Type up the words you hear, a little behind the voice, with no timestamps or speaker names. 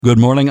Good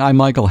morning, I'm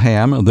Michael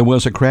Hamm. There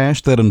was a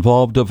crash that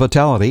involved a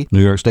fatality.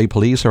 New York State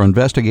Police are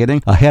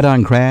investigating a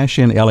head-on crash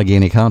in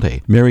Allegheny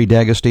County. Mary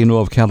D'Agostino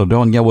of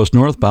Caledonia was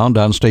northbound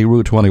on State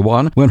Route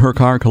 21 when her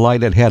car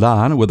collided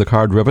head-on with a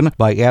car driven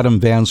by Adam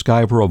Van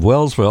Sciver of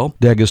Wellsville.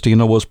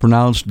 D'Agostino was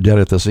pronounced dead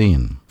at the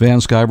scene. Van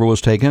Sciver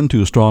was taken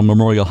to Strong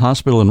Memorial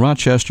Hospital in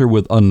Rochester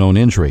with unknown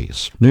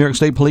injuries. New York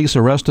State Police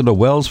arrested a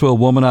Wellsville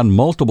woman on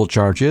multiple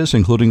charges,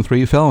 including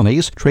 3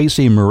 felonies.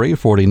 Tracy Murray,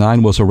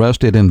 49, was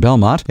arrested in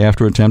Belmont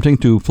after attempting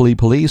to flee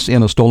police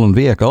in a stolen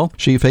vehicle.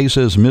 She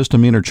faces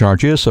misdemeanor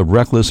charges of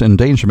reckless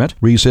endangerment,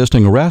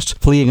 resisting arrest,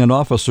 fleeing an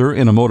officer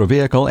in a motor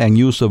vehicle, and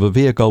use of a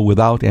vehicle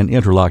without an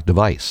interlock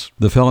device.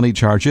 The felony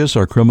charges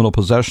are criminal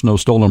possession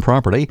of stolen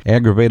property,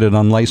 aggravated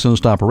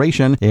unlicensed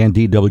operation, and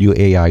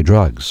DWAI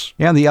drugs.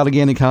 And the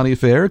Allegheny County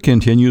Fair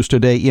continues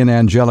today in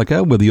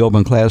Angelica with the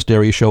Open Class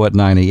Dairy Show at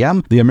 9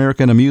 a.m., the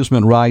American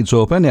Amusement Rides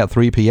open at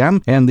 3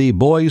 p.m., and the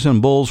Boys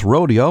and Bulls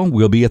Rodeo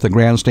will be at the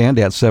grandstand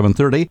at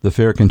 7:30. The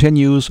fair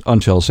continues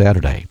until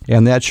Saturday.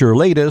 And that's your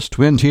latest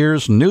Twin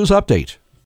Tiers News Update.